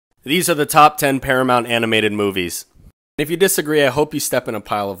These are the top 10 Paramount animated movies. If you disagree, I hope you step in a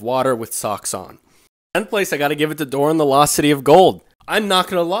pile of water with socks on. 10th place, I gotta give it to Dora and the Lost City of Gold. I'm not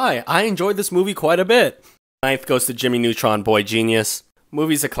gonna lie, I enjoyed this movie quite a bit. 9th goes to Jimmy Neutron Boy Genius.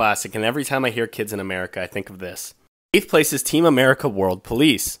 Movie's a classic, and every time I hear Kids in America, I think of this. 8th place is Team America World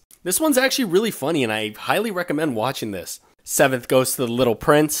Police. This one's actually really funny, and I highly recommend watching this. 7th goes to The Little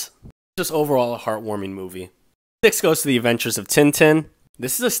Prince. Just overall a heartwarming movie. 6th goes to The Adventures of Tintin.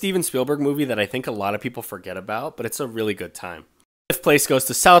 This is a Steven Spielberg movie that I think a lot of people forget about, but it's a really good time. 5th place goes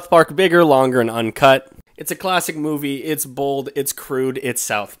to South Park, bigger, longer, and uncut. It's a classic movie, it's bold, it's crude, it's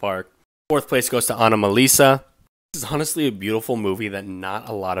South Park. 4th place goes to Anomalisa. This is honestly a beautiful movie that not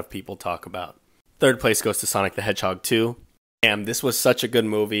a lot of people talk about. 3rd place goes to Sonic the Hedgehog 2. Damn, this was such a good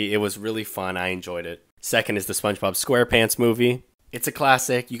movie, it was really fun, I enjoyed it. 2nd is the SpongeBob SquarePants movie. It's a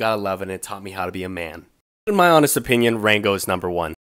classic, you gotta love it, and it taught me how to be a man. In my honest opinion, Rango is number 1.